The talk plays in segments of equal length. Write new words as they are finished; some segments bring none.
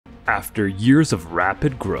After years of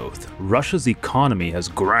rapid growth, Russia's economy has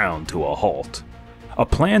ground to a halt. A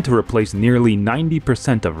plan to replace nearly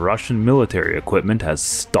 90% of Russian military equipment has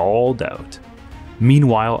stalled out.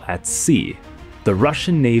 Meanwhile, at sea, the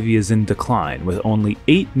Russian Navy is in decline with only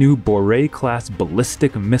 8 new Borei-class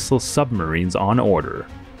ballistic missile submarines on order.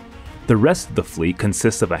 The rest of the fleet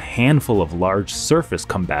consists of a handful of large surface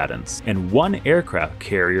combatants and one aircraft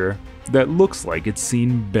carrier that looks like it's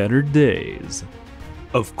seen better days.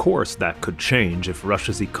 Of course, that could change if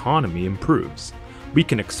Russia's economy improves. We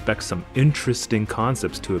can expect some interesting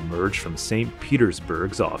concepts to emerge from St.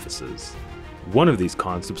 Petersburg's offices. One of these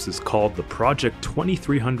concepts is called the Project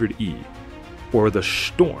 2300E, or the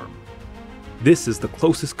Storm. This is the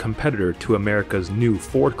closest competitor to America's new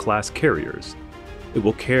Ford-class carriers. It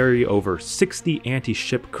will carry over 60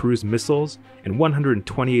 anti-ship cruise missiles and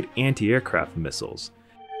 128 anti-aircraft missiles,